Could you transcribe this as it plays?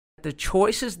The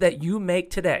choices that you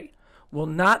make today will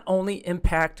not only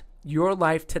impact your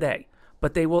life today,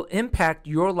 but they will impact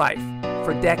your life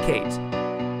for decades.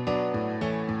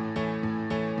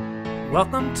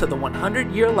 Welcome to the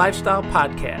 100-Year Lifestyle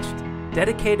Podcast,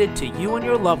 dedicated to you and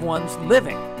your loved ones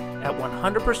living at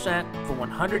 100% for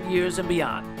 100 years and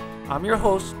beyond. I'm your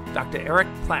host, Dr. Eric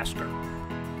Plasker.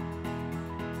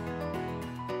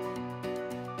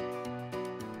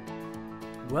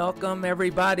 Welcome,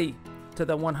 everybody, to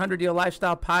the 100-Year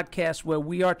Lifestyle Podcast, where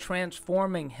we are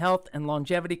transforming health and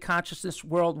longevity consciousness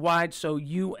worldwide so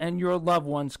you and your loved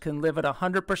ones can live at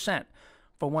 100%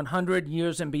 for 100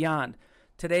 years and beyond.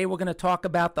 Today, we're going to talk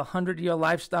about the 100-Year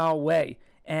Lifestyle Way.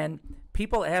 And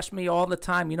people ask me all the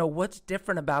time, what's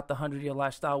different about the 100-Year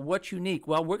Lifestyle? What's unique?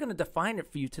 Well, we're going to define it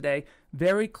for you today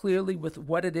very clearly with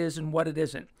what it is and what it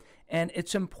isn't. And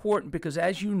it's important because,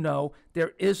 as you know,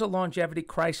 there is a longevity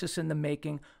crisis in the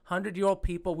making. 100-year-old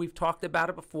people, we've talked about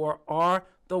it before, are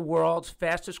the world's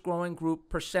fastest growing group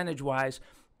percentage-wise,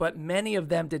 but many of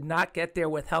them did not get there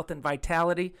with health and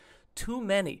vitality. Too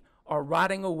many are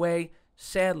rotting away,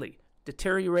 sadly,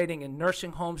 deteriorating in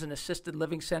nursing homes and assisted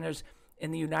living centers.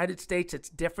 In the United States, it's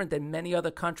different than many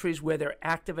other countries where they're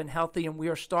active and healthy, and we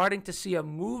are starting to see a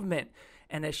movement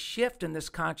and a shift in this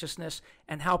consciousness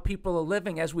and how people are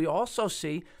living, as we also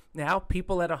see now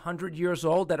people at 100 years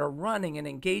old that are running and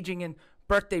engaging in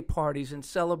birthday parties and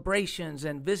celebrations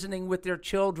and visiting with their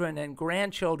children and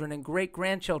grandchildren and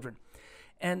great-grandchildren.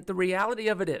 And the reality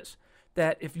of it is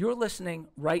that if you're listening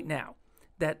right now,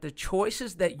 that the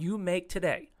choices that you make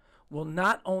today will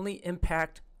not only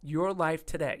impact your life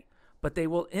today, but they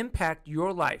will impact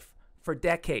your life for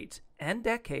decades and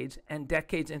decades and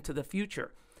decades into the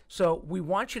future. So we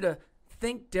want you to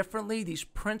think differently. These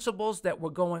principles that we're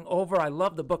going over, I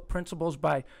love the book Principles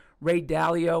by Ray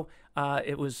Dalio.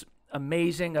 It was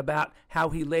amazing about how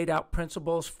he laid out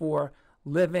principles for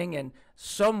living, and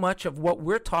so much of what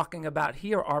we're talking about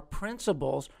here are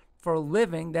principles for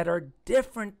living that are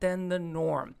different than the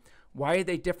norm. Why are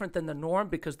they different than the norm?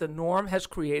 Because the norm has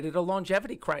created a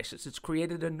longevity crisis. It's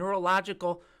created a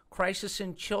neurological crisis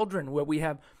in children where we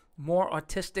have more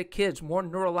autistic kids, more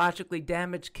neurologically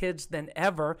damaged kids than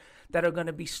ever that are going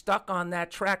to be stuck on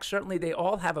that track. Certainly, they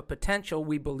all have a potential.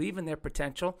 We believe in their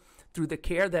potential through the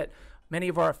care that many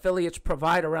of our affiliates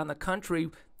provide around the country.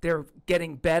 They're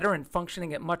getting better and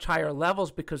functioning at much higher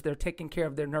levels because they're taking care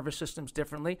of their nervous systems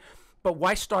differently. But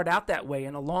why start out that way?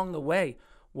 And along the way,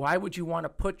 why would you want to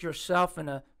put yourself in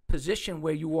a position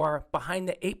where you are behind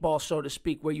the eight ball, so to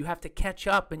speak, where you have to catch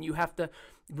up and you have to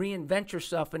reinvent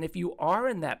yourself? And if you are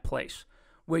in that place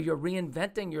where you're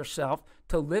reinventing yourself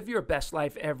to live your best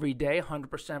life every day,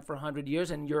 100% for 100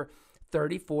 years, and you're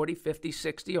 30, 40, 50,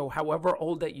 60, or however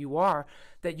old that you are,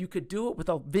 that you could do it with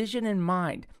a vision in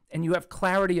mind and you have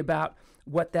clarity about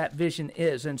what that vision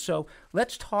is. And so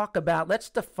let's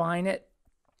define it,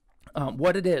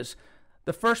 what it is.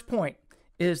 The first point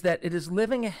is that it is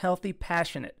living a healthy,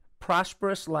 passionate,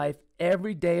 prosperous life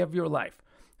every day of your life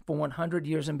for 100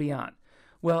 years and beyond.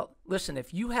 Well, listen,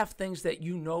 if you have things that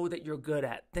you know that you're good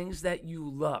at, things that you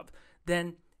love,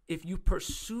 then if you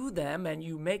pursue them and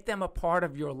you make them a part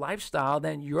of your lifestyle,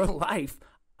 then your life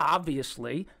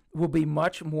obviously will be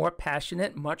much more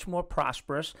passionate, much more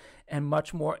prosperous, and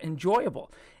much more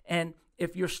enjoyable. And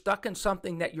if you're stuck in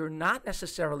something that you're not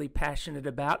necessarily passionate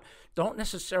about, don't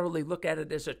necessarily look at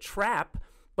it as a trap,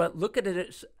 but look at it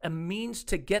as a means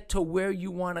to get to where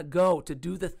you want to go, to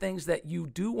do the things that you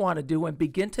do want to do, and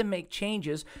begin to make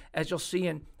changes, as you'll see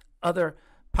in other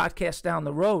podcasts down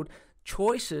the road,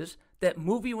 choices that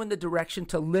move you in the direction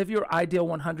to live your ideal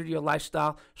 100-year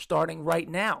lifestyle starting right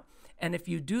now. And if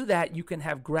you do that, you can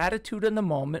have gratitude in the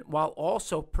moment while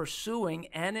also pursuing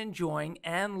and enjoying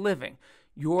and living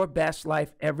your best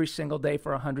life every single day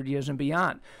for 100 years and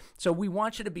beyond. So we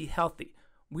want you to be healthy.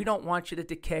 We don't want you to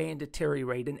decay and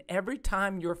deteriorate. And every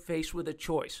time you're faced with a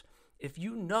choice, if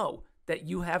you know that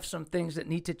you have some things that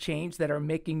need to change that are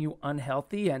making you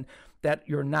unhealthy and that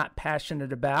you're not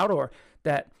passionate about or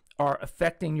that are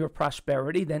affecting your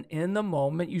prosperity, then in the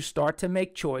moment you start to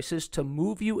make choices to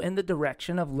move you in the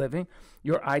direction of living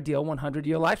your ideal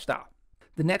 100-year lifestyle.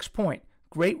 The next point,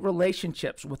 great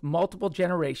relationships with multiple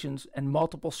generations and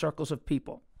multiple circles of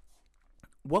people.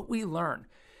 What we learn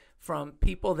from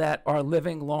people that are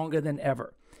living longer than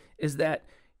ever is that,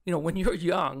 when you're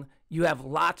young, you have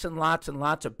lots and lots and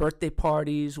lots of birthday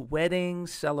parties,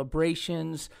 weddings,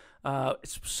 celebrations.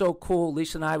 It's so cool.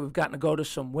 Lisa and I, we've gotten to go to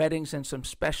some weddings and some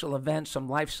special events, some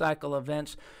life cycle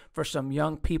events for some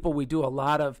young people. We do a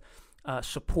lot of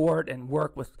support and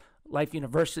work with Life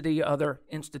University, other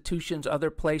institutions, other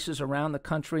places around the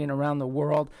country and around the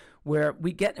world, where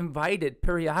we get invited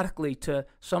periodically to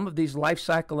some of these life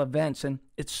cycle events. And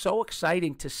it's so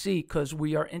exciting to see, because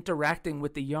we are interacting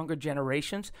with the younger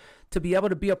generations, to be able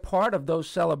to be a part of those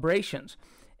celebrations.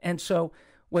 And so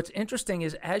what's interesting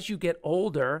is, as you get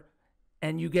older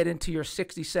and you get into your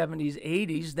 60s, 70s,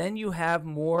 80s, then you have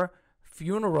more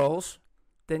funerals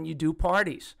than you do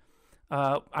parties.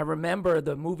 I remember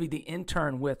the movie The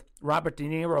Intern with Robert De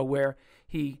Niro, where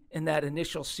he, in that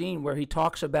initial scene where he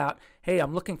talks about, hey,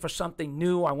 I'm looking for something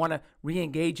new. I want to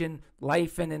re-engage in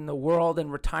life and in the world,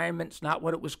 and retirement's not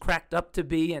what it was cracked up to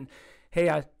be. And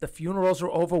hey, the funerals are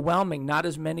overwhelming, not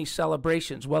as many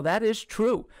celebrations. Well, that is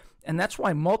true. And that's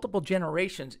why multiple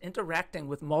generations, interacting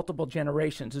with multiple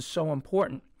generations, is so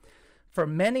important. For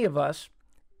many of us,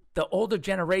 the older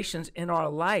generations in our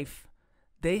life,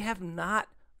 they have not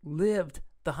lived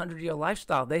the 100-year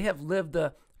lifestyle. They have lived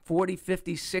the 40,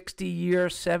 50, 60-year,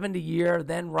 70-year,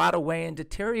 then rot away and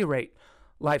deteriorate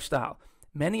lifestyle.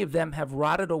 Many of them have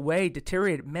rotted away,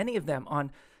 deteriorated, many of them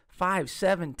on 5,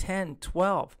 7, 10,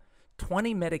 12,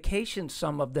 20 medications,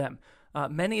 some of them.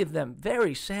 Many of them,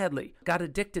 very sadly, got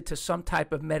addicted to some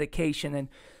type of medication. And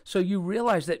so you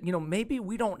realize that, maybe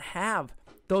we don't have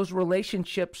those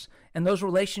relationships, and those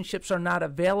relationships are not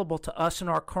available to us in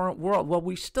our current world. Well,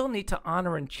 we still need to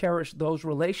honor and cherish those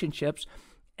relationships,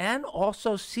 and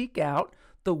also seek out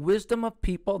the wisdom of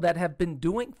people that have been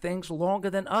doing things longer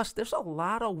than us. There's a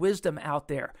lot of wisdom out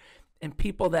there in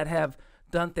people that have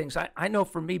done things. I know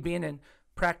for me, being in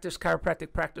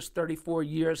chiropractic practice 34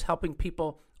 years, helping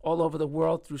people all over the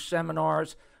world through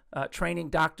seminars, training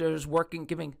doctors,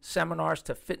 giving seminars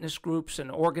to fitness groups and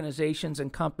organizations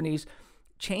and companies,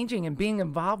 changing and being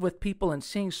involved with people and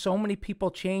seeing so many people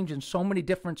change in so many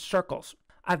different circles.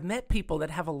 I've met people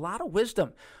that have a lot of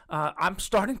wisdom. I'm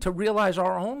starting to realize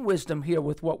our own wisdom here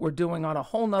with what we're doing on a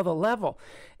whole nother level.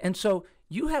 And so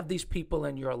you have these people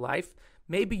in your life.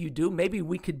 Maybe you do. Maybe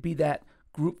we could be that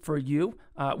group for you.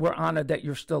 We're honored that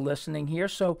you're still listening here.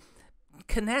 So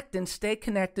connect and stay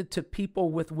connected to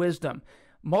people with wisdom,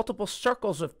 multiple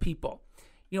circles of people.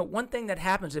 One thing that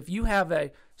happens, if you have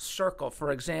a circle,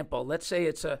 for example, let's say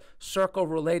it's a circle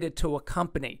related to a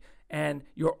company, and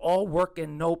you're all work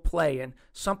and no play, and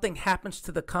something happens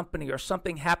to the company or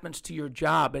something happens to your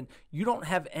job, and you don't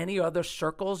have any other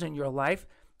circles in your life,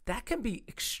 that can be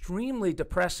extremely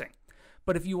depressing.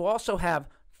 But if you also have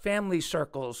family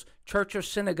circles, church or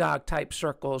synagogue type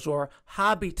circles, or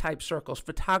hobby type circles,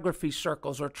 photography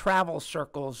circles, or travel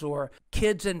circles, or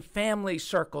kids and family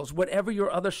circles, whatever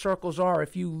your other circles are,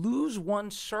 if you lose one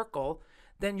circle,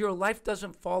 then your life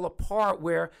doesn't fall apart.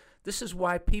 Where this is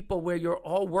why people where you're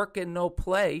all work and no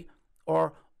play,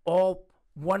 or all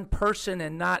one person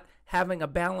and not having a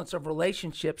balance of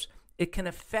relationships, it can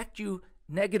affect you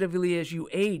negatively as you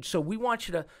age. So we want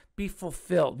you to be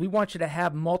fulfilled. We want you to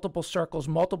have multiple circles,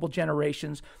 multiple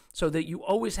generations, so that you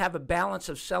always have a balance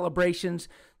of celebrations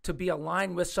to be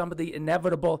aligned with some of the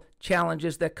inevitable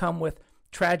challenges that come with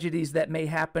tragedies that may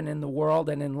happen in the world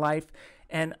and in life,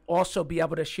 and also be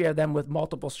able to share them with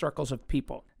multiple circles of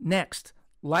people. Next,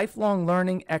 lifelong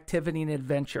learning, activity, and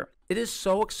adventure. It is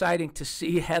so exciting to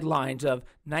see headlines of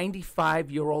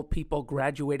 95-year-old people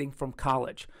graduating from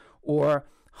college, or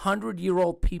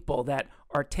 100-year-old people that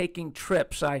are taking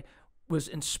trips. I was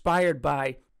inspired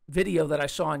by video that I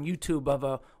saw on YouTube of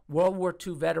a World War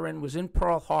II veteran, was in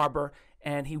Pearl Harbor,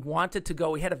 and he wanted to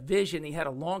go. He had a vision. He had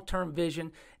a long-term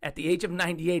vision. At the age of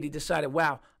 98, he decided,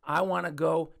 wow, I want to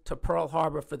go to Pearl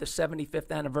Harbor for the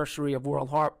 75th anniversary of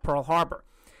Pearl Harbor.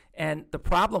 And the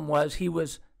problem was he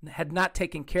had not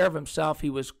taken care of himself. He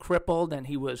was crippled, and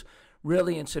he was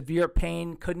really in severe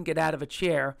pain, couldn't get out of a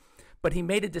chair. But he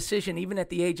made a decision, even at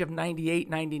the age of 98,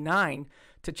 99,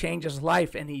 to change his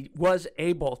life. And he was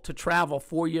able to travel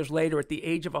 4 years later at the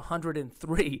age of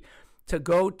 103 to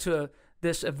go to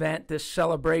this event, this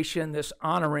celebration, this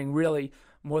honoring, really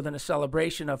more than a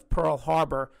celebration, of Pearl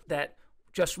Harbor that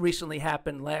just recently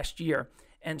happened last year.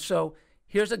 And so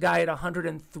here's a guy at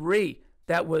 103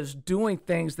 that was doing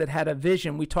things, that had a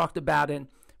vision. We talked about in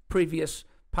previous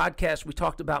podcasts, we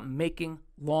talked about making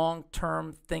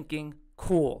long-term thinking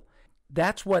cool.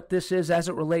 That's what this is as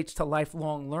it relates to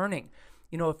lifelong learning.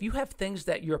 If you have things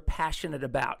that you're passionate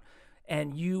about,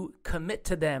 and you commit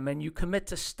to them, and you commit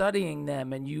to studying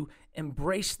them, and you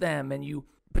embrace them, and you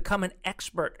become an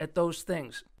expert at those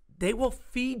things, they will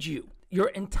feed you your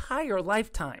entire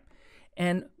lifetime.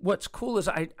 And what's cool is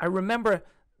I remember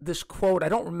this quote. I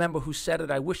don't remember who said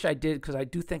it. I wish I did, because I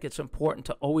do think it's important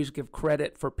to always give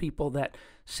credit for people that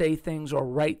say things or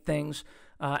write things.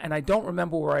 And I don't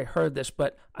remember where I heard this,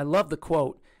 but I love the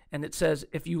quote. And it says,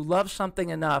 if you love something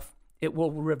enough, it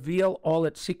will reveal all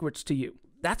its secrets to you.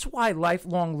 That's why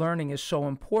lifelong learning is so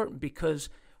important, because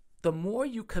the more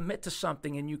you commit to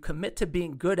something and you commit to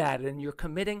being good at it and you're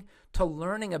committing to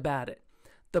learning about it,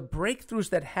 the breakthroughs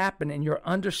that happen in your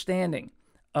understanding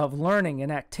of learning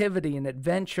and activity and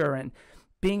adventure and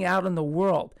being out in the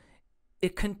world,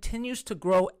 it continues to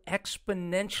grow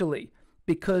exponentially,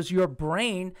 because your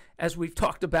brain, as we've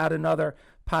talked about in other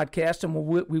podcasts, and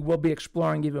we will be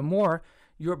exploring even more,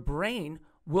 your brain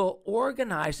will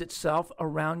organize itself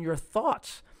around your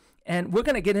thoughts. And we're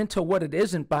going to get into what it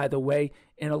isn't, by the way,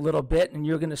 in a little bit, and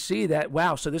you're going to see that,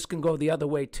 wow, so this can go the other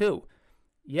way too.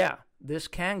 Yeah, this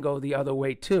can go the other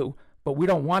way too, but we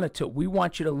don't want it to. We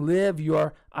want you to live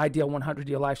your ideal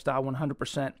 100-year lifestyle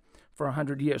 100% for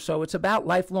 100 years. So it's about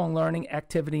lifelong learning,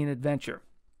 activity, and adventure.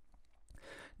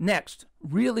 Next,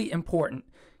 really important,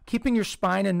 keeping your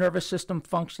spine and nervous system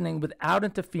functioning without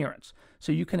interference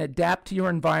so you can adapt to your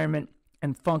environment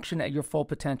and function at your full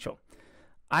potential.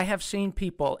 I have seen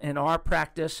people in our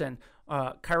practice and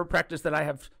chiropractors that I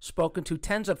have spoken to,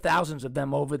 tens of thousands of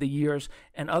them over the years,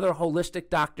 and other holistic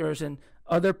doctors and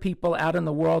other people out in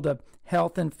the world of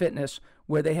health and fitness,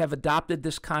 where they have adopted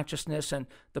this consciousness and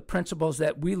the principles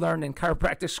that we learned in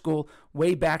chiropractic school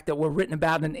way back, that were written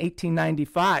about in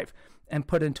 1895 and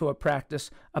put into a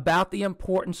practice, about the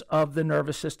importance of the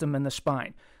nervous system and the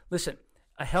spine. Listen,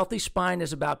 a healthy spine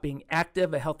is about being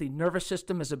active. A healthy nervous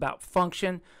system is about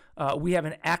function. We have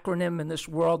an acronym in this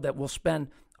world that we'll spend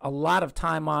a lot of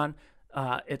time on.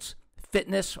 It's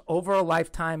fitness over a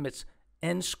lifetime. It's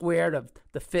N squared of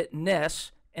the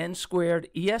fitness, N squared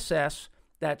ESS.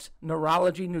 That's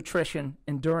neurology, nutrition,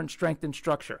 endurance, strength, and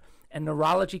structure. And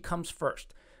neurology comes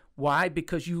first. Why?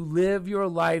 Because you live your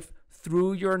life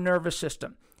through your nervous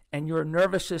system. And your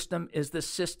nervous system is the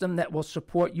system that will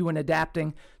support you in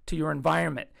adapting to your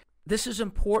environment. This is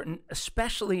important,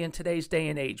 especially in today's day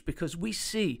and age, because we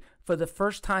see, for the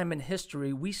first time in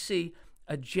history, we see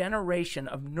a generation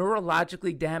of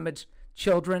neurologically damaged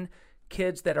children,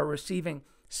 kids that are receiving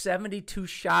 72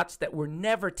 shots that were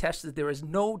never tested. There is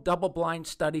no double-blind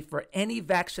study for any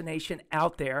vaccination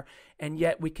out there, and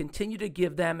yet we continue to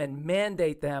give them and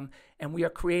mandate them, and we are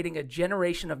creating a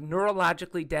generation of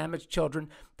neurologically damaged children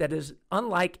that is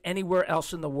unlike anywhere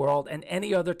else in the world and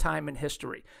any other time in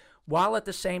history. While at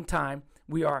the same time,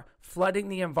 we are flooding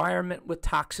the environment with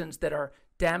toxins that are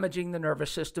damaging the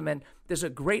nervous system. And there's a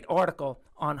great article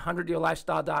on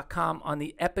 100yearlifestyle.com on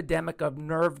the epidemic of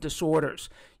nerve disorders.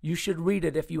 You should read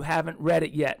it if you haven't read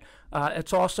it yet.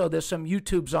 It's also, there's some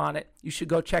YouTubes on it. You should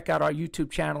go check out our YouTube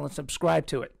channel and subscribe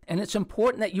to it. And it's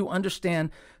important that you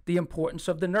understand the importance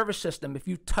of the nervous system. If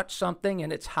you touch something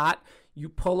and it's hot, you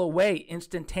pull away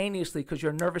instantaneously because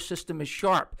your nervous system is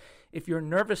sharp. If your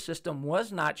nervous system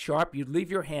was not sharp, you'd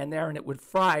leave your hand there and it would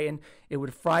fry, and it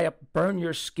would fry up, burn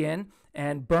your skin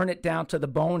and burn it down to the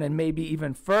bone and maybe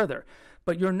even further.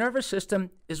 But your nervous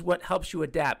system is what helps you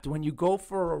adapt. When you go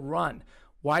for a run,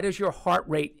 why does your heart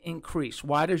rate increase?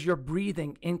 Why does your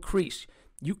breathing increase?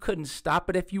 You couldn't stop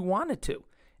it if you wanted to.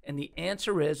 And the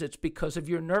answer is, it's because of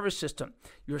your nervous system.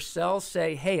 Your cells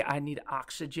say, hey, I need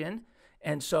oxygen.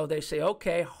 And so they say,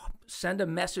 okay, send a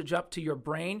message up to your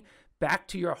brain, back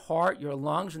to your heart, your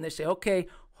lungs, and they say, okay,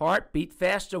 heart, beat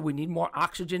faster. We need more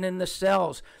oxygen in the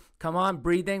cells. Come on,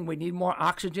 breathing. We need more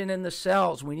oxygen in the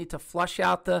cells. We need to flush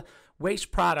out the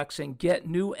waste products and get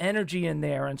new energy in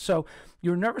there. And so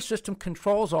your nervous system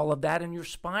controls all of that, and your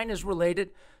spine is related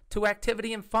to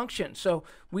activity and function. So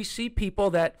we see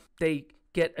people that they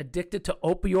get addicted to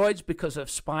opioids because of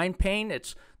spine pain.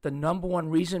 It's the number one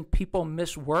reason people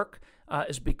miss work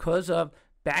is because of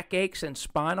backaches and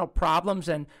spinal problems.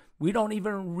 And we don't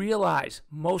even realize,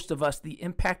 most of us, the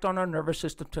impact on our nervous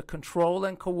system to control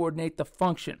and coordinate the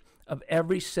function of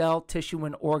every cell, tissue,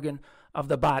 and organ of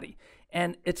the body.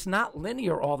 And it's not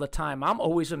linear all the time. I'm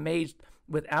always amazed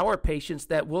with our patients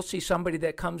that we'll see somebody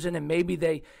that comes in and maybe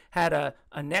they had a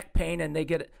neck pain and they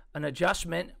get an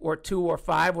adjustment or 2 or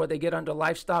 5, or they get under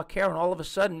lifestyle care, and all of a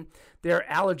sudden their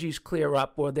allergies clear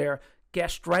up, or their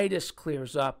gastritis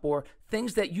clears up, or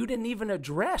things that you didn't even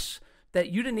address, that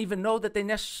you didn't even know that they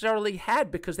necessarily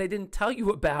had because they didn't tell you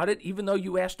about it, even though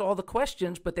you asked all the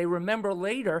questions, but they remember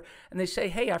later and they say,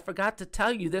 hey, I forgot to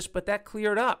tell you this, but that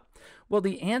cleared up. Well,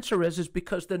 the answer is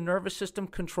because the nervous system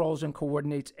controls and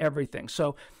coordinates everything.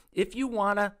 So if you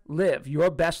want to live your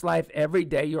best life every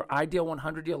day, your ideal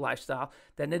 100-year lifestyle,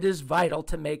 then it is vital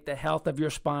to make the health of your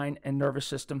spine and nervous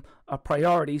system a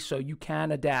priority so you can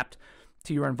adapt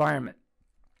to your environment.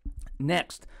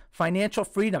 Next, financial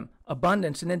freedom,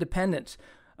 abundance, and independence.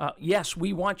 Yes,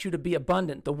 we want you to be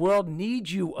abundant. The world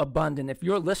needs you abundant. If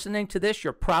you're listening to this,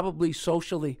 you're probably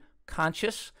socially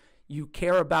conscious. You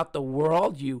care about the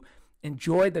world. You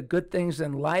enjoy the good things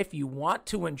in life. You want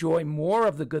to enjoy more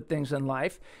of the good things in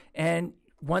life. And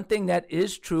one thing that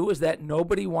is true is that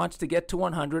nobody wants to get to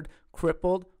 100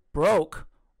 crippled, broke,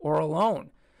 or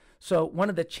alone. So one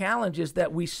of the challenges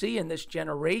that we see in this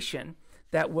generation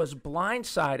that was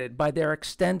blindsided by their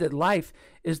extended life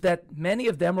is that many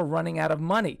of them are running out of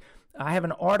money. I have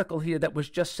an article here that was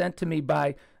just sent to me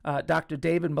by Dr.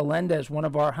 David Melendez, one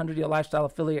of our 100-Year Lifestyle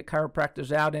affiliate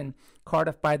chiropractors out in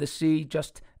Cardiff by the Sea,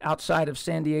 just outside of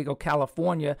San Diego,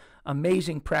 California.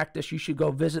 Amazing practice. You should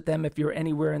go visit them if you're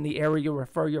anywhere in the area.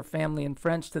 Refer your family and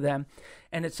friends to them.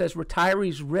 And it says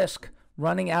retirees risk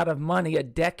running out of money a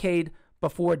decade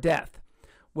before death.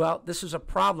 Well, this is a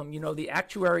problem. You know, the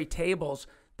actuary tables,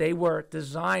 they were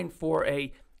designed for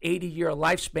a 80-year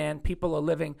lifespan. People are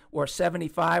living, or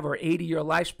 75 or 80-year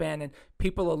lifespan, and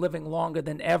people are living longer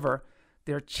than ever.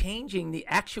 They're changing the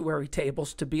actuary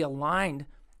tables to be aligned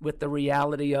with the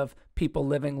reality of people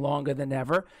living longer than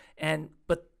ever.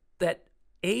 But that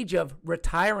age of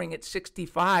retiring at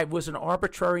 65 was an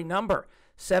arbitrary number.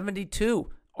 72,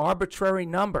 arbitrary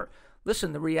number.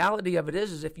 Listen, the reality of it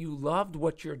is if you loved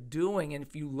what you're doing, and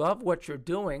if you love what you're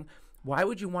doing, why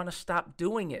would you want to stop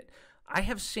doing it? I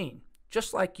have seen,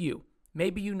 just like you,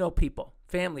 maybe you know people,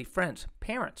 family, friends,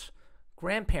 parents,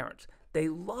 grandparents, they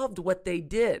loved what they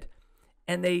did,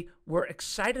 and they were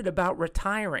excited about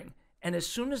retiring. And as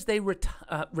soon as they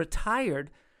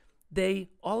retired,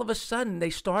 all of a sudden,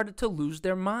 they started to lose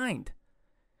their mind.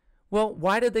 Well,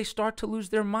 why did they start to lose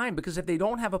their mind? Because if they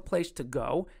don't have a place to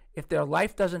go, if their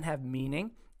life doesn't have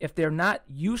meaning, if they're not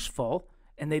useful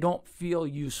and they don't feel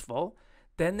useful,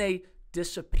 then they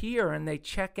disappear and they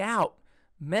check out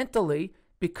mentally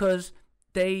because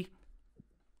they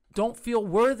don't feel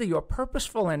worthy or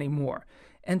purposeful anymore.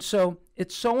 And so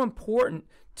it's so important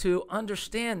to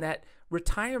understand that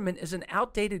retirement is an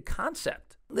outdated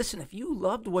concept. Listen, if you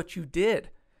loved what you did,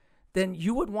 then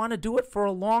you would want to do it for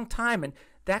a long time. And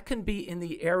that can be in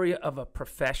the area of a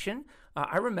profession.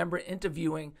 I remember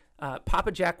interviewing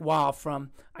Papa Jack Wall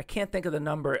from, I can't think of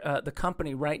the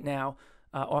company right now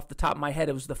off the top of my head.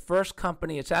 It was the first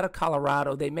company. It's out of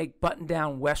Colorado. They make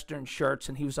button-down Western shirts,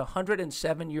 and he was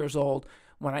 107 years old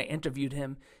when I interviewed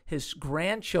him. His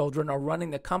grandchildren are running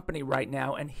the company right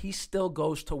now, and he still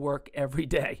goes to work every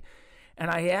day. And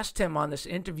I asked him on this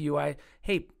interview,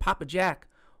 hey, Papa Jack,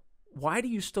 why do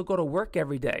you still go to work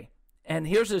every day? And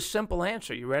here's his simple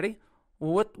answer. You ready?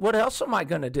 Well, what else am I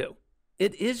going to do?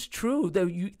 It is true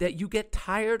that you get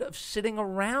tired of sitting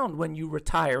around when you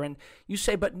retire. And you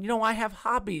say, but, I have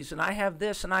hobbies, and I have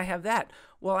this, and I have that.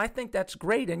 Well, I think that's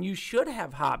great, and you should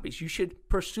have hobbies. You should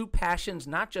pursue passions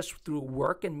not just through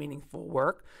work and meaningful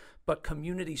work, but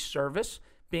community service,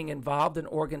 being involved in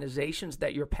organizations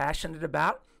that you're passionate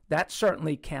about. That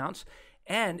certainly counts.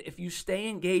 And if you stay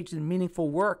engaged in meaningful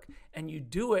work and you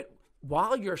do it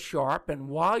while you're sharp and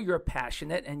while you're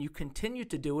passionate, and you continue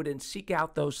to do it and seek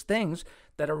out those things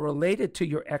that are related to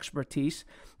your expertise,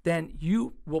 then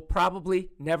you will probably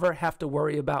never have to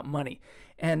worry about money.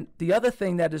 And the other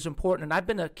thing that is important, and I've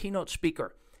been a keynote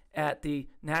speaker at the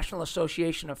National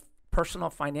Association of Personal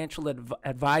Financial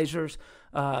Advisors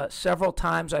several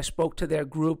times. I spoke to their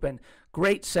group, and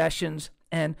great sessions.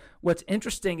 And what's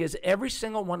interesting is every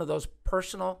single one of those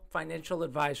personal financial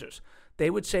advisors, they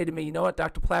would say to me, you know what,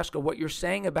 Dr. Plasker, what you're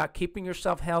saying about keeping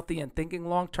yourself healthy and thinking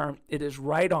long-term, it is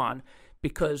right on,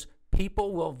 because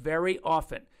people will very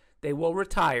often, they will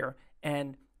retire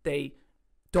and they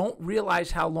don't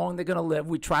realize how long they're going to live.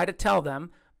 We try to tell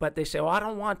them, but they say, oh, I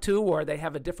don't want to, or they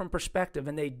have a different perspective,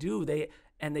 and they do. They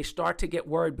start to get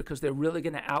worried because they're really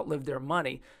going to outlive their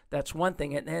money. That's one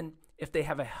thing. And then if they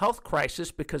have a health crisis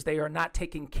because they are not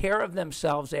taking care of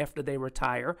themselves after they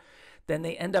retire, then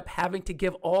they end up having to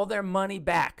give all their money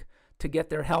back to get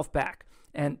their health back.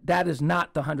 And that is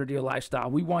not the 100-Year Lifestyle.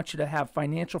 We want you to have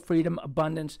financial freedom,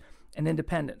 abundance, and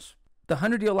independence. The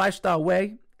 100-Year Lifestyle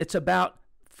way, it's about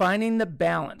finding the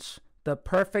balance, the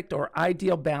perfect or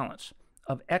ideal balance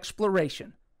of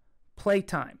exploration,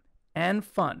 playtime, and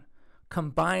fun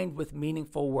combined with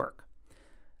meaningful work.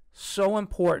 So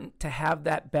important to have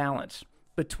that balance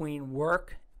between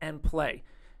work and play.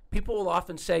 People will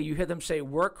often say, you hear them say,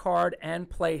 work hard and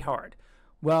play hard.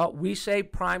 Well, we say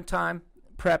prime time,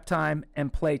 prep time,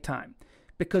 and play time.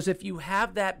 Because if you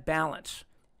have that balance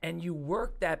and you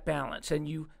work that balance and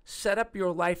you set up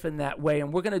your life in that way,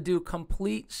 and we're going to do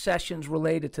complete sessions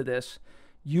related to this,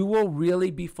 you will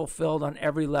really be fulfilled on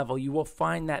every level. You will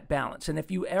find that balance. And if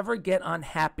you ever get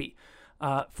unhappy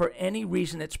for any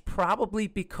reason, it's probably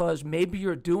because maybe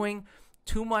you're doing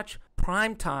too much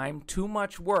prime time, too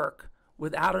much work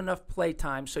without enough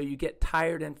playtime, so you get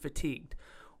tired and fatigued.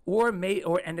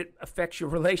 And it affects your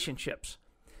relationships.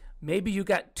 Maybe you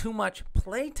got too much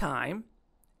playtime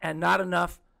and not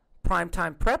enough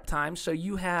primetime prep time, so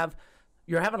you're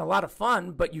having a lot of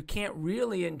fun, but you can't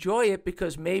really enjoy it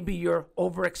because maybe you're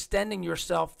overextending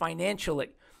yourself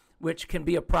financially, which can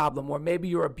be a problem, or maybe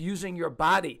you're abusing your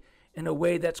body in a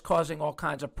way that's causing all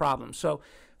kinds of problems. So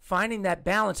finding that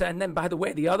balance, and then by the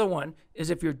way, the other one is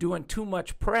if you're doing too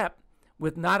much prep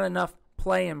with not enough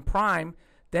play and prime,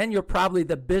 then you're probably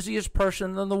the busiest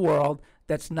person in the world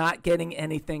that's not getting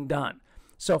anything done.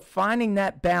 So finding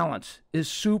that balance is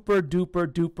super duper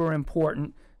duper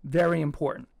important, very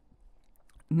important.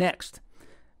 Next,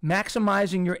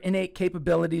 maximizing your innate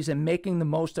capabilities and making the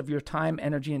most of your time,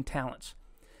 energy, and talents.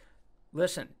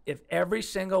 Listen, if every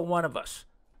single one of us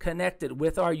connected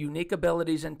with our unique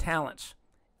abilities and talents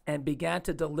and began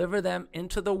to deliver them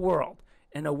into the world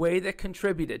in a way that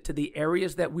contributed to the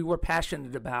areas that we were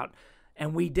passionate about,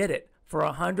 and we did it for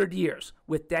 100 years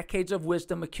with decades of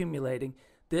wisdom accumulating,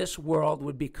 this world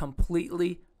would be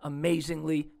completely,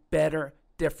 amazingly better,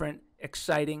 different,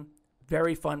 exciting,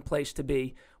 very fun place to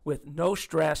be, with no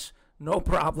stress, no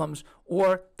problems,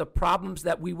 or the problems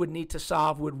that we would need to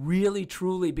solve would really,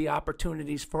 truly be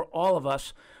opportunities for all of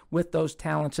us with those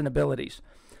talents and abilities.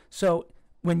 So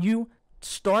when you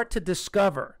start to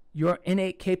discover your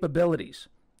innate capabilities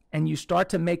and you start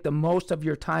to make the most of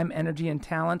your time, energy, and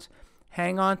talents,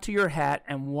 hang on to your hat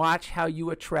and watch how you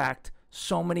attract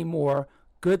so many more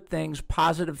good things,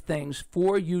 positive things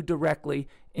for you directly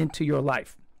into your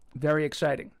life. Very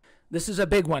exciting. This is a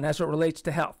big one as it relates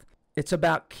to health. It's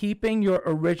about keeping your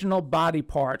original body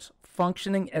parts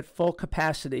functioning at full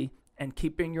capacity and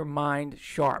keeping your mind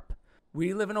sharp.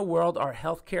 We live in a world, our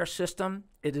healthcare system,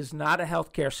 it is not a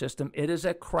healthcare system. It is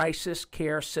a crisis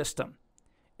care system.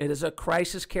 It is a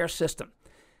crisis care system.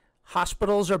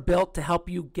 Hospitals are built to help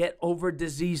you get over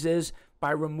diseases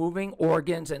by removing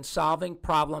organs and solving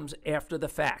problems after the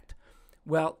fact.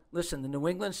 Well, listen, the New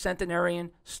England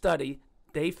Centenarian study,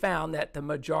 they found that the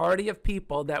majority of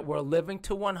people that were living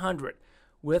to 100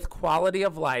 with quality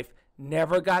of life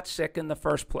never got sick in the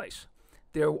first place.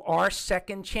 There are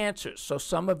second chances. So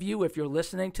some of you, if you're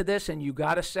listening to this and you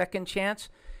got a second chance,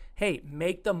 hey,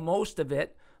 make the most of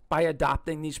it by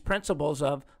adopting these principles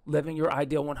of living your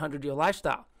ideal 100-year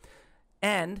lifestyle.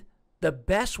 And the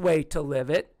best way to live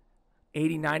it,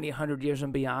 80, 90, 100 years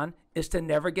and beyond, is to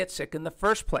never get sick in the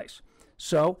first place.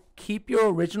 So keep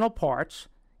your original parts,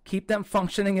 keep them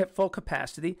functioning at full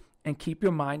capacity, and keep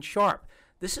your mind sharp.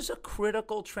 This is a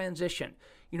critical transition.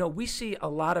 You know, we see a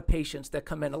lot of patients that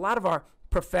come in. A lot of our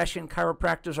profession,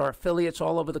 chiropractors, our affiliates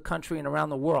all over the country and around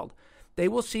the world, they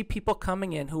will see people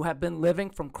coming in who have been living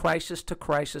from crisis to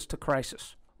crisis to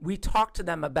crisis. We talk to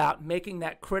them about making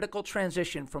that critical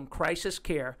transition from crisis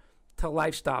care to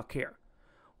lifestyle care.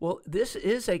 Well, this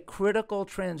is a critical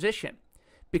transition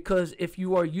because if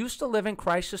you are used to living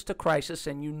crisis to crisis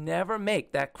and you never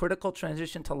make that critical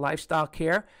transition to lifestyle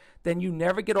care, then you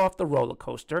never get off the roller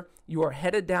coaster. You are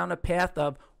headed down a path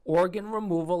of organ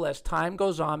removal as time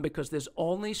goes on because there's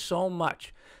only so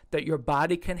much that your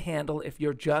body can handle if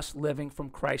you're just living from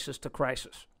crisis to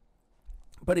crisis.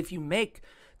 But if you make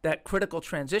that critical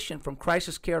transition from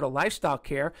crisis care to lifestyle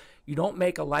care, you don't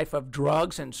make a life of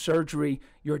drugs and surgery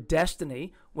your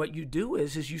destiny. What you do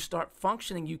is you start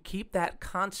functioning, you keep that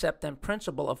concept and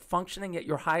principle of functioning at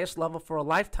your highest level for a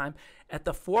lifetime at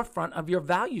the forefront of your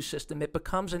value system. It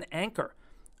becomes an anchor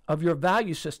of your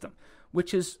value system,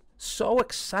 which is so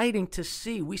exciting to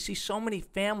see. We see so many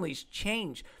families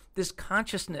change this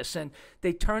consciousness, and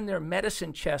they turn their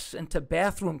medicine chests into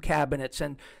bathroom cabinets,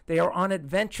 and they are on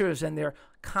adventures, and they're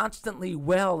constantly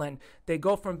well, and they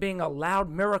go from being a loud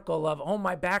miracle of, oh,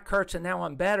 my back hurts and now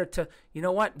I'm better, to, you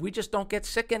know what, we just don't get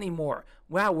sick anymore.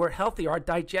 Wow, we're healthy. Our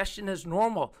digestion is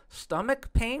normal.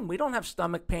 Stomach pain? We don't have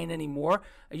stomach pain anymore.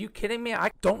 Are you kidding me?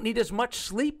 I don't need as much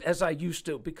sleep as I used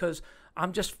to because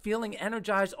I'm just feeling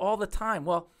energized all the time.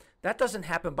 Well, that doesn't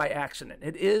happen by accident.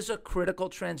 It is a critical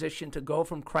transition to go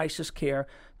from crisis care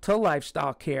to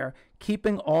lifestyle care,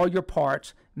 keeping all your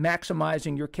parts,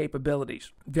 maximizing your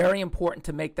capabilities. Very important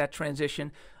to make that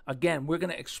transition. Again, we're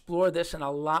going to explore this in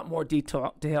a lot more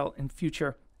detail in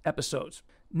future episodes.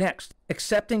 Next,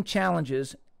 accepting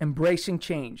challenges, embracing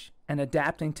change, and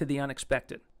adapting to the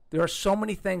unexpected. There are so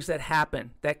many things that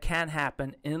can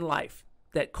happen in life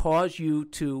that cause you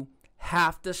to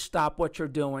have to stop what you're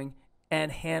doing and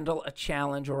handle a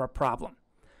challenge or a problem.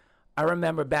 I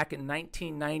remember back in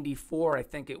 1994, I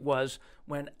think it was,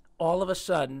 when all of a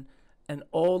sudden an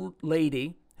old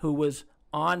lady who was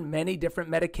on many different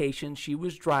medications. She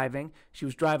was driving. She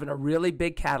was driving a really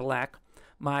big Cadillac.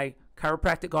 My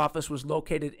chiropractic office was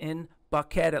located in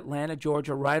Buckhead, Atlanta,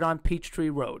 Georgia, right on Peachtree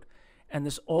Road. And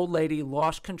this old lady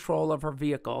lost control of her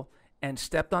vehicle and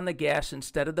stepped on the gas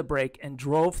instead of the brake and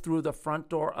drove through the front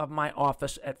door of my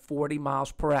office at 40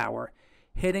 miles per hour,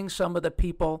 hitting some of the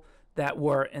people that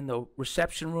were in the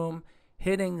reception room,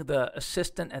 hitting the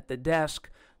assistant at the desk,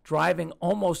 driving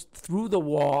almost through the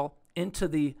wall into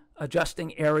the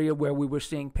adjusting area where we were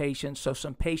seeing patients. So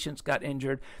some patients got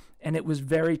injured, and it was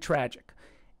very tragic.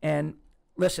 And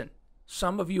listen,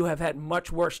 some of you have had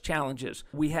much worse challenges.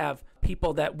 We have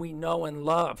people that we know and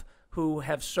love who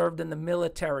have served in the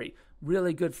military,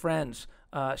 really good friends.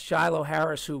 Shiloh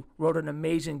Harris, who wrote an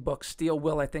amazing book, Steel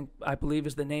Will, I believe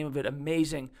is the name of it.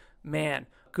 Amazing man,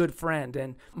 good friend.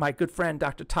 And my good friend,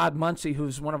 Dr. Todd Muncie,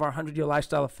 who's one of our 100-Year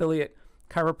Lifestyle affiliate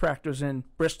chiropractors in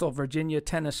Bristol, Virginia,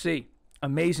 Tennessee.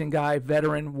 Amazing guy,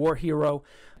 veteran, war hero.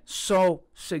 So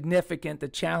significant, the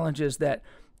challenges that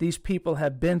these people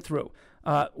have been through.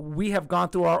 We have gone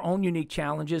through our own unique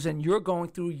challenges, and you're going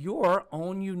through your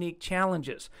own unique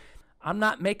challenges. I'm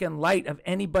not making light of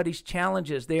anybody's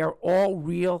challenges. They are all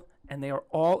real, and they are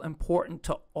all important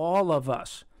to all of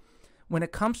us. When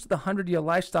it comes to the 100-Year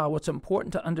Lifestyle, what's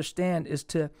important to understand is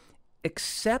to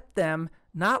accept them,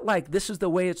 not like this is the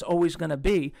way it's always going to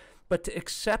be, but to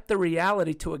accept the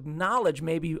reality, to acknowledge,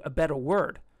 maybe a better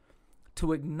word,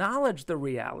 to acknowledge the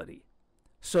reality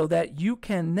so that you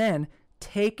can then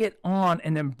take it on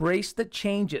and embrace the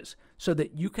changes so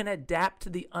that you can adapt to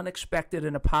the unexpected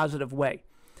in a positive way.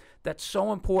 That's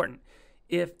so important.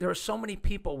 If there are so many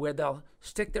people where they'll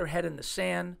stick their head in the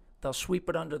sand, they'll sweep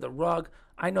it under the rug.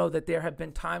 I know that there have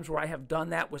been times where I have done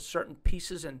that with certain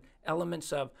pieces and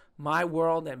elements of my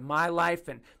world and my life,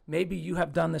 and maybe you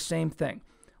have done the same thing.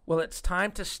 Well, it's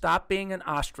time to stop being an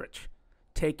ostrich.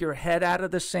 Take your head out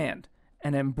of the sand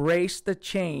and embrace the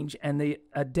change and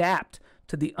adapt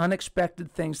to the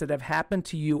unexpected things that have happened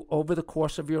to you over the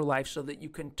course of your life so that you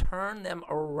can turn them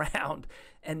around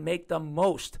and make the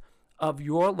most of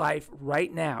your life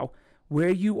right now where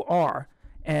you are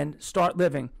and start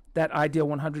living that ideal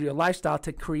 100-year lifestyle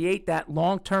to create that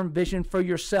long-term vision for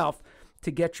yourself to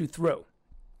get you through.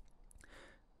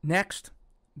 Next,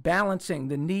 balancing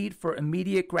the need for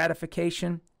immediate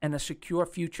gratification and a secure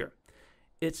future.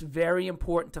 It's very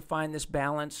important to find this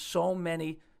balance. So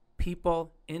many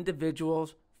people,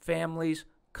 individuals, families,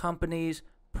 companies,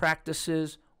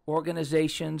 practices,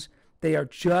 organizations, they are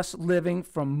just living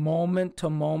from moment to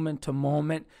moment to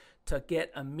moment to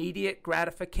get immediate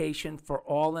gratification for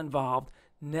all involved,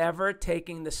 never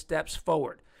taking the steps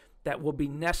forward that will be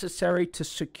necessary to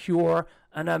secure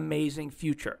an amazing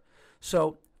future.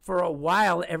 So for a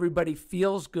while, everybody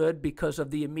feels good because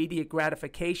of the immediate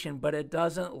gratification, but it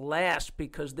doesn't last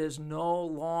because there's no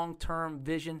long-term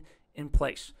vision in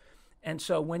place. And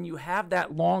so when you have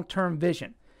that long-term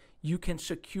vision, you can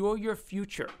secure your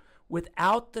future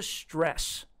without the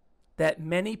stress that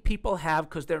many people have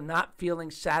because they're not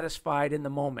feeling satisfied in the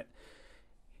moment.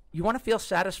 You want to feel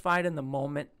satisfied in the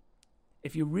moment?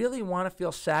 If you really want to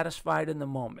feel satisfied in the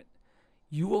moment,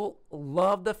 you will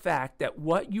love the fact that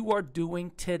what you are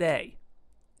doing today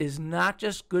is not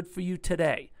just good for you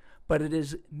today, but it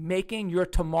is making your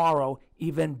tomorrow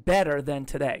even better than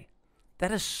today.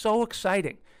 That is so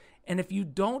exciting. And if you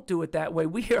don't do it that way,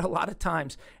 we hear a lot of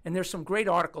times, and there's some great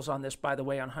articles on this, by the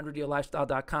way, on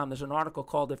 100yearlifestyle.com. There's an article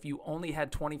called If You Only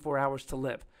Had 24 Hours to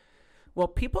Live. Well,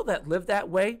 people that live that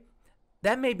way,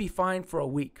 that may be fine for a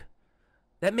week.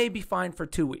 That may be fine for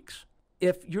 2 weeks.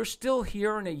 If you're still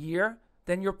here in a year,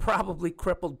 then you're probably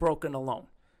crippled, broken, alone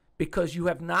because you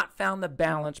have not found the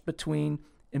balance between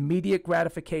immediate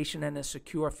gratification and a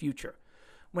secure future.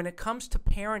 When it comes to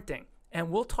parenting, and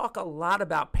we'll talk a lot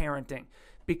about parenting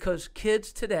because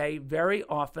kids today very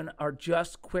often are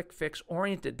just quick fix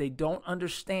oriented. They don't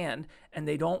understand and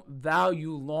they don't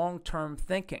value long-term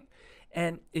thinking.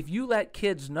 And if you let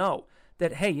kids know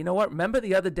that, hey, you know what? Remember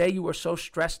the other day you were so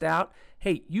stressed out?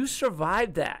 Hey, you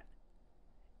survived that.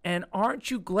 And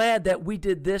aren't you glad that we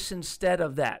did this instead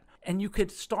of that? And you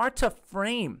could start to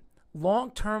frame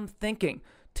long-term thinking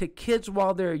to kids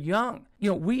while they're young.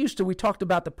 You know, we talked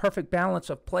about the perfect balance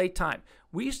of playtime.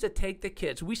 We used to take the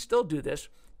kids, we still do this,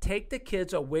 take the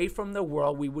kids away from the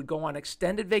world. We would go on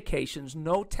extended vacations,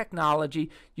 no technology.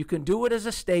 You can do it as a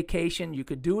staycation. You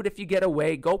could do it if you get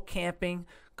away, go camping,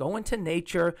 go into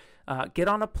nature, get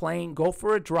on a plane, go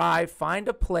for a drive, find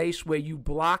a place where you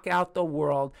block out the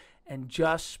world and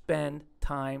just spend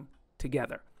time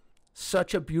together.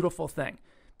 Such a beautiful thing,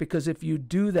 because if you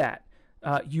do that,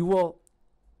 you will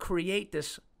create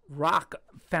this rock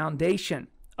foundation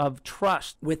of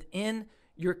trust within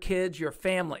your kids, your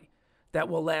family, that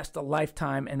will last a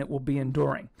lifetime, and it will be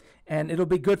enduring. And it'll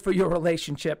be good for your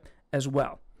relationship as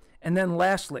well. And then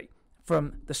lastly,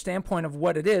 from the standpoint of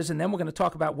what it is, and then we're going to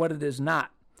talk about what it is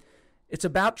not, it's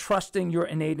about trusting your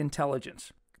innate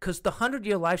intelligence. Because the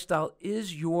 100-year lifestyle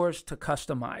is yours to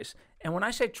customize. And when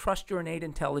I say trust your innate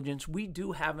intelligence, we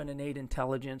do have an innate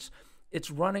intelligence. It's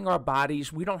running our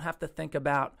bodies. We don't have to think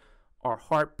about our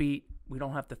heartbeat. We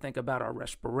don't have to think about our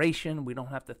respiration. We don't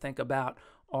have to think about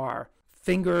our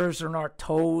fingers and our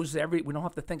toes. We don't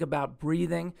have to think about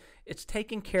breathing. It's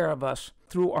taking care of us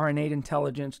through our innate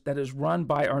intelligence that is run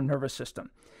by our nervous system.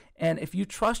 And if you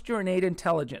trust your innate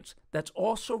intelligence, that's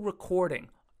also recording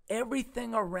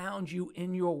everything around you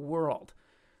in your world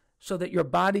so that your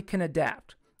body can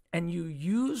adapt. And you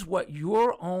use what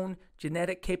your own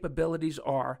genetic capabilities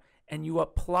are, and you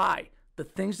apply the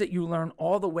things that you learn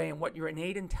all the way and what your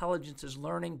innate intelligence is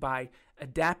learning by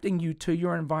adapting you to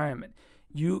your environment.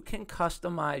 You can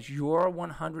customize your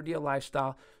 100-year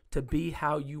lifestyle to be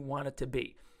how you want it to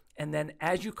be. And then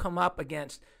as you come up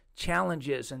against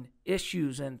challenges and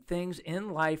issues and things in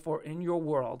life or in your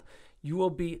world, you will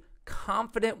be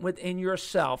confident within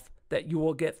yourself that you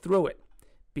will get through it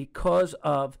because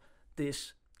of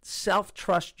this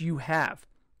self-trust you have,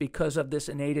 because of this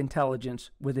innate intelligence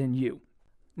within you.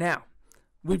 Now,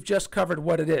 we've just covered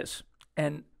what it is,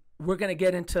 and we're going to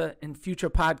get into, in future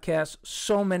podcasts,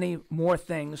 so many more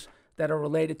things that are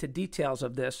related to details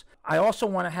of this. I also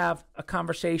want to have a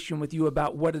conversation with you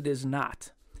about what it is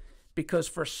not. Because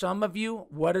for some of you,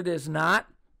 what it is not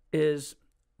is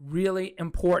really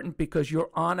important because you're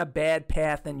on a bad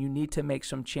path and you need to make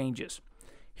some changes.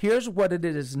 Here's what it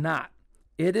is not.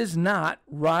 It is not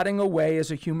rotting away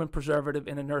as a human preservative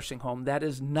in a nursing home. That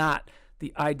is not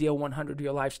the ideal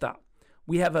 100-year lifestyle.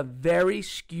 We have a very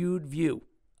skewed view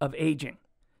of aging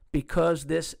because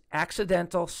this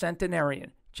accidental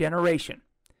centenarian generation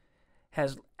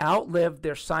has outlived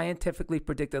their scientifically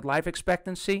predicted life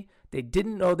expectancy. They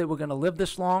didn't know they were going to live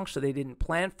this long, so they didn't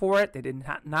plan for it. They did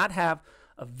not have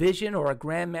a vision or a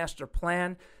grand master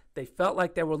plan. They felt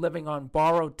like they were living on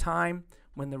borrowed time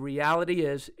when the reality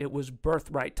is it was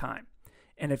birthright time.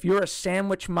 And if you're a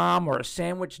sandwich mom or a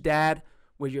sandwich dad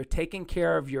where you're taking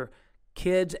care of your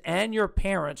kids and your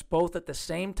parents both at the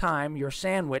same time, you're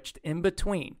sandwiched in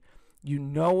between, you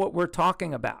know what we're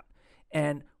talking about.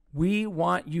 And we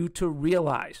want you to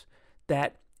realize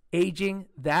that aging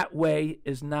that way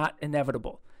is not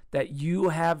inevitable, that you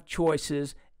have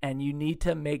choices and you need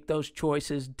to make those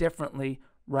choices differently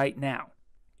right now.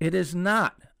 It is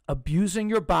not abusing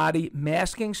your body,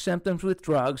 masking symptoms with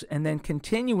drugs, and then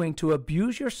continuing to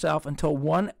abuse yourself until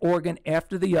one organ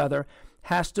after the other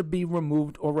has to be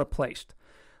removed or replaced.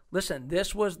 Listen,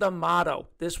 this was the motto.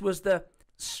 This was the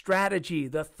strategy,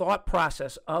 the thought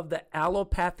process of the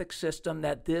allopathic system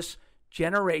that this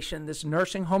generation, this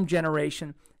nursing home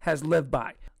generation, has lived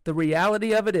by. The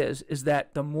reality of it is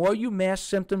that the more you mask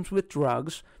symptoms with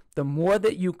drugs, the more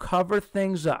that you cover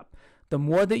things up, the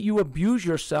more that you abuse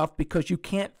yourself because you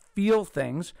can't feel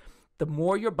things, the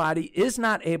more your body is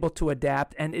not able to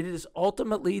adapt, and it is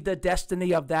ultimately the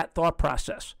destiny of that thought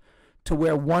process to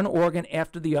where one organ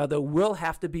after the other will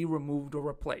have to be removed or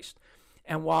replaced.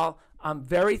 And while I'm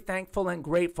very thankful and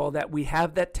grateful that we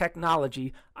have that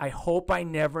technology, I hope I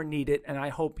never need it, and I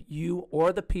hope you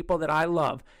or the people that I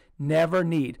love never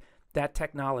need that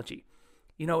technology.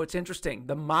 You know, it's interesting.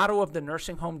 The motto of the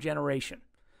nursing home generation,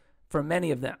 for many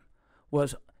of them,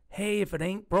 was, hey, if it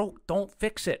ain't broke, don't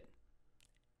fix it.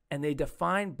 And they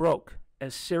define broke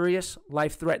as serious,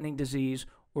 life-threatening disease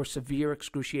or severe,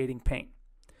 excruciating pain.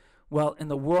 Well, in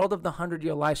the world of the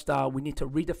 100-year lifestyle, we need to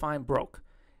redefine broke.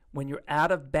 When you're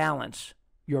out of balance,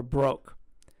 you're broke.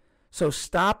 So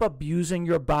stop abusing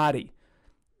your body.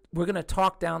 We're going to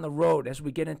talk down the road as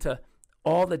we get into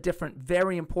all the different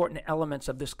very important elements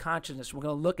of this consciousness. We're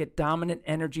going to look at dominant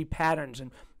energy patterns,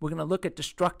 and we're going to look at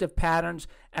destructive patterns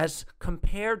as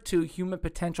compared to human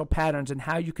potential patterns and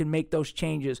how you can make those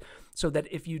changes so that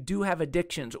if you do have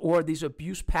addictions or these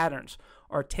abuse patterns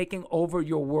are taking over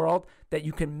your world, that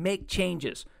you can make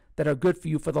changes that are good for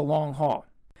you for the long haul.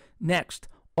 Next,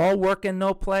 all work and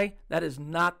no play, that is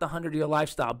not the 100-year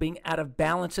lifestyle. Being out of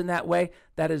balance in that way,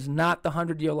 that is not the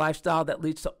 100-year lifestyle. That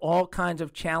leads to all kinds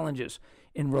of challenges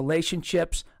in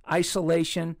relationships,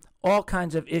 isolation, all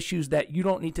kinds of issues that you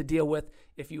don't need to deal with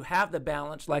if you have the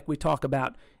balance like we talk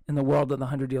about in the world of the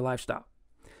 100-year lifestyle.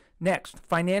 Next,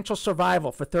 financial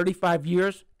survival for 35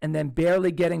 years and then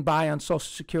barely getting by on Social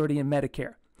Security and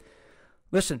Medicare.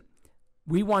 Listen,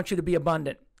 we want you to be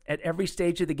abundant at every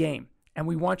stage of the game. And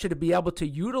we want you to be able to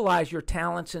utilize your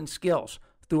talents and skills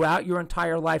throughout your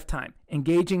entire lifetime,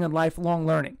 engaging in lifelong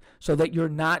learning so that you're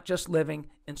not just living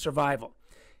in survival.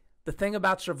 The thing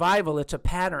about survival, it's a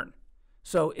pattern.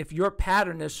 So if your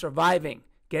pattern is surviving,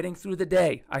 getting through the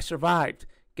day, I survived.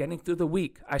 Getting through the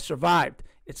week, I survived.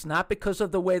 It's not because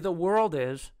of the way the world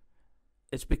is.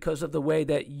 It's because of the way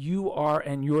that you are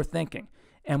and you're thinking.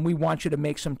 And we want you to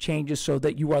make some changes so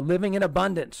that you are living in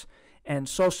abundance. And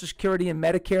Social Security and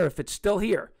Medicare, if it's still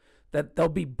here, that there'll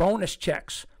be bonus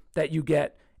checks that you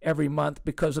get every month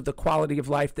because of the quality of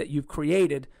life that you've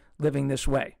created living this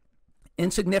way.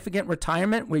 Insignificant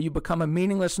retirement, where you become a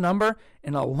meaningless number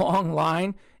in a long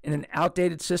line in an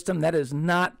outdated system, that is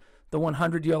not the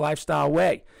 100-year lifestyle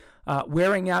way.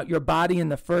 Wearing out your body in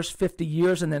the first 50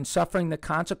 years and then suffering the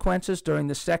consequences during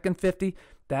the second 50,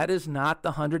 that is not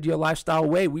the 100-year lifestyle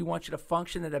way. We want you to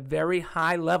function at a very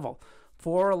high level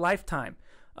for a lifetime.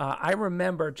 I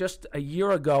remember just a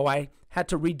year ago, I had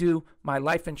to redo my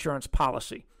life insurance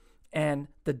policy. And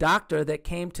the doctor that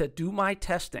came to do my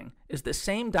testing is the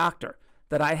same doctor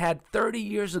that I had 30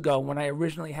 years ago when I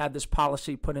originally had this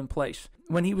policy put in place.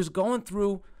 When he was going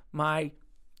through my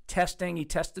testing, he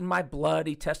tested my blood,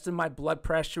 he tested my blood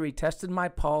pressure, he tested my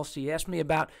pulse, he asked me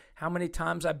about how many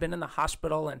times I've been in the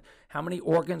hospital and how many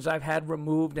organs I've had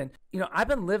removed. And, I've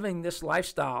been living this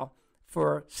lifestyle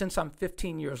since I'm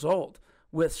 15 years old,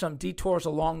 with some detours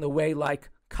along the way like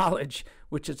college,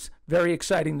 which is very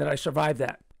exciting that I survived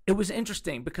that. It was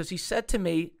interesting because he said to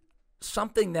me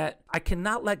something that I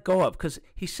cannot let go of, because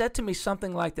he said to me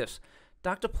something like this: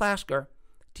 Dr. Plasker,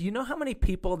 do you know how many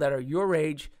people that are your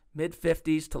age,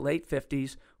 mid-50s to late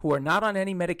 50s, who are not on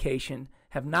any medication,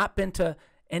 have not been to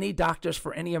any doctors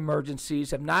for any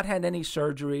emergencies, have not had any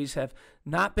surgeries, have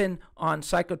not been on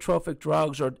psychotropic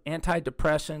drugs or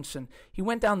antidepressants? And he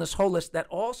went down this whole list, that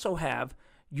also have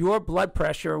your blood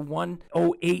pressure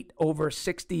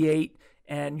 108/68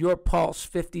 and your pulse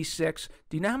 56.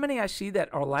 Do you know how many I see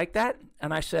that are like that?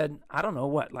 And I said, I don't know,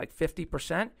 what, like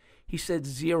 50%? He said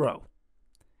 0.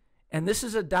 And this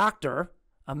is a doctor,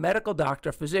 a medical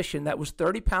doctor, physician, that was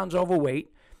 30 pounds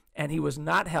overweight, and he was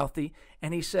not healthy.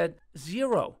 And he said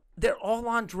 0. They're all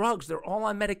on drugs. They're all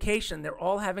on medication. They're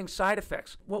all having side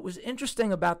effects. What was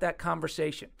interesting about that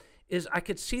conversation is I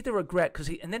could see the regret,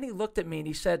 and then he looked at me and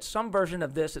he said some version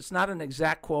of this. It's not an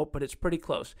exact quote, but it's pretty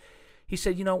close. He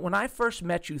said, when I first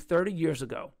met you 30 years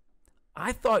ago,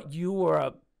 I thought you were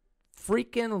a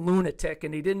freaking lunatic.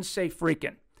 And he didn't say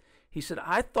freaking. He said,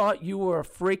 I thought you were a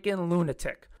freaking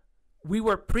lunatic. We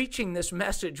were preaching this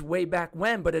message way back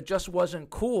when, but it just wasn't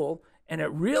cool. And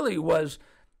it really was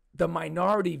the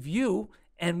minority view.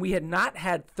 And we had not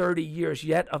had 30 years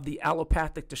yet of the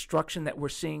allopathic destruction that we're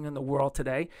seeing in the world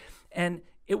today. And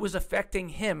it was affecting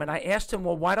him. And I asked him,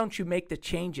 well, why don't you make the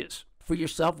changes for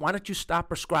yourself? Why don't you stop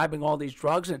prescribing all these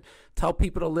drugs and tell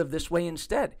people to live this way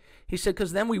instead? He said,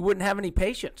 because then we wouldn't have any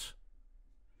patients.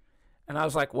 And I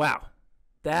was like, wow,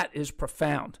 that is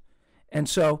profound. And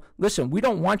so, listen, we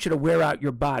don't want you to wear out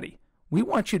your body. We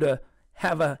want you to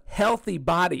have a healthy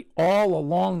body all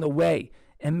along the way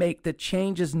and make the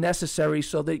changes necessary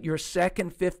so that your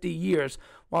second 50 years,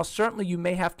 while certainly you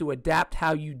may have to adapt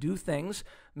how you do things,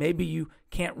 maybe you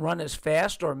can't run as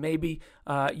fast, or maybe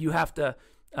you have to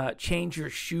change your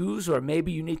shoes, or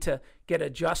maybe you need to get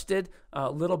adjusted a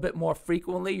little bit more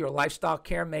frequently. Your lifestyle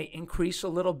care may increase a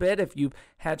little bit if you've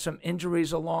had some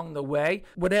injuries along the way,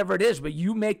 whatever it is. But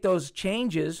you make those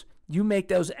changes, you make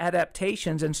those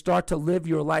adaptations and start to live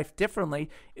your life differently.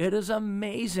 It is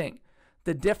amazing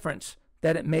the difference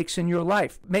that it makes in your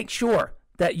life. Make sure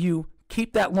that you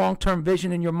keep that long-term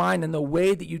vision in your mind and the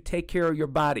way that you take care of your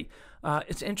body.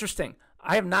 It's interesting.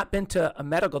 I have not been to a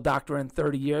medical doctor in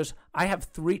 30 years. I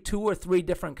have 2 or 3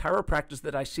 different chiropractors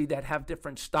that I see that have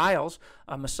different styles.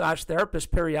 A massage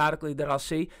therapist periodically that I'll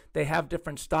see, they have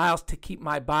different styles to keep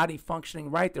my body functioning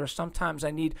right. There are sometimes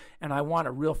I need and I want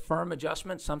a real firm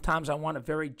adjustment. Sometimes I want a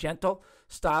very gentle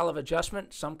style of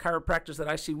adjustment. Some chiropractors that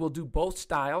I see will do both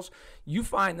styles. You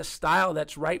find the style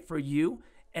that's right for you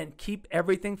and keep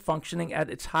everything functioning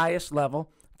at its highest level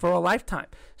for a lifetime.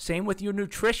 Same with your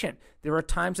nutrition. There are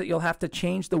times that you'll have to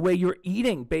change the way you're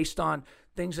eating based on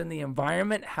things in the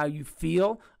environment, how you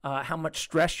feel, how much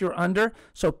stress you're under.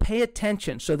 So pay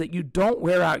attention so that you don't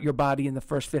wear out your body in the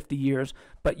first 50 years,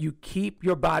 but you keep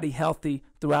your body healthy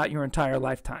throughout your entire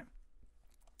lifetime.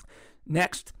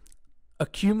 Next,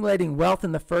 accumulating wealth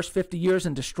in the first 50 years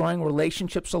and destroying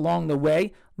relationships along the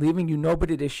way, leaving you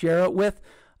nobody to share it with.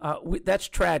 That's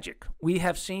tragic. We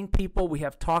have seen people, we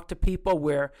have talked to people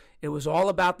where it was all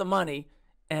about the money,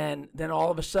 and then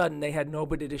all of a sudden they had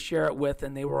nobody to share it with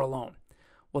and they were alone.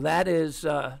 Well, that is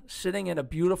sitting in a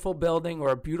beautiful building or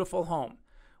a beautiful home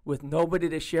with nobody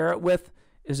to share it with.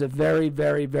 is a very,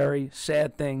 very, very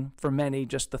sad thing for many,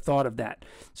 just the thought of that.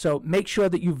 So make sure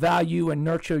that you value and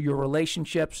nurture your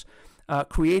relationships.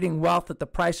 Creating wealth at the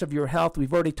price of your health.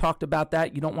 We've already talked about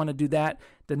that. You don't want to do that.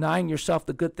 Denying yourself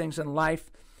the good things in life.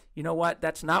 You know what?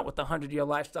 That's not what the 100-year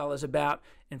lifestyle is about.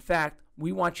 In fact,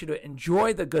 we want you to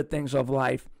enjoy the good things of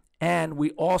life. And we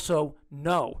also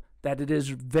know that it is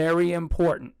very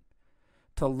important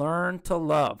to learn to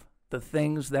love the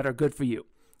things that are good for you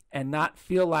and not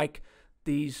feel like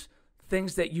these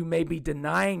things that you may be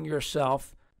denying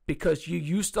yourself because you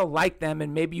used to like them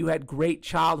and maybe you had great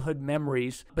childhood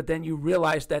memories, but then you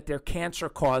realize that they're cancer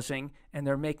causing and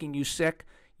they're making you sick.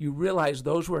 You realize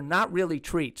those were not really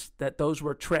treats, that those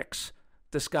were tricks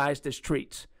disguised as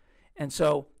treats. And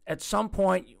so at some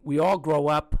point, we all grow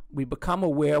up, we become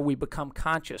aware, we become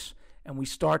conscious, and we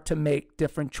start to make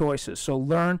different choices. So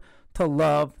learn to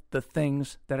love the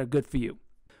things that are good for you.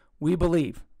 We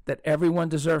believe that everyone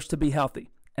deserves to be healthy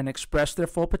and express their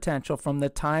full potential from the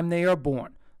time they are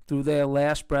born through their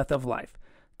last breath of life.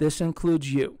 This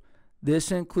includes you.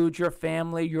 This includes your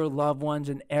family, your loved ones,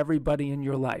 and everybody in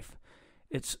your life.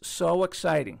 It's so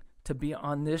exciting to be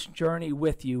on this journey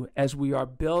with you as we are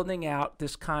building out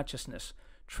this consciousness,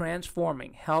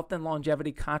 transforming health and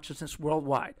longevity consciousness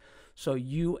worldwide so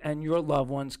you and your loved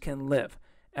ones can live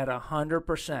at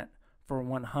 100% for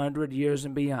 100 years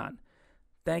and beyond.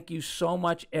 Thank you so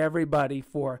much, everybody,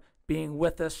 for being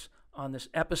with us on this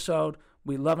episode.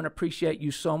 We love and appreciate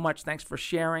you so much. Thanks for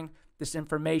sharing this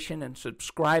information and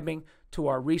subscribing to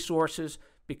our resources,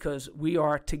 because we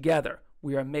are together.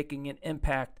 We are making an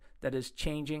impact that is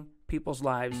changing people's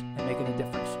lives and making a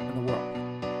difference in the world.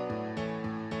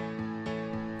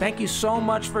 Thank you so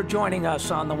much for joining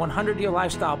us on the 100-Year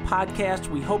Lifestyle Podcast.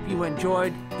 We hope you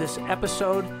enjoyed this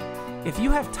episode. If you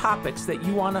have topics that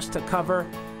you want us to cover,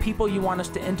 people you want us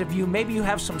to interview, maybe you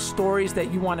have some stories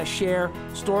that you want to share,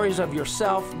 stories of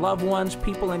yourself, loved ones,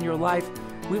 people in your life,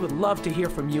 we would love to hear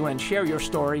from you and share your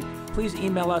story. Please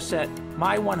email us at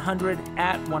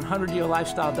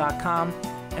my100@100yearlifestyle.com.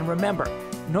 And remember,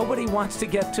 nobody wants to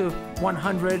get to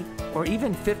 100 or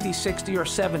even 50, 60, or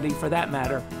 70 for that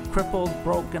matter, crippled,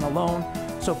 broke, and alone.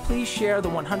 So please share the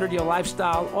 100-Year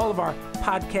Lifestyle, all of our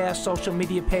podcasts, social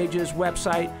media pages,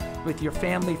 website, with your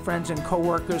family, friends, and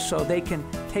coworkers so they can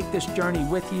take this journey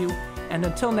with you. And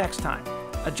until next time,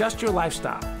 adjust your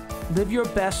lifestyle. Live your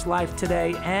best life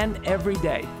today and every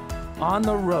day on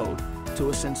the road to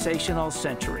a sensational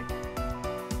century.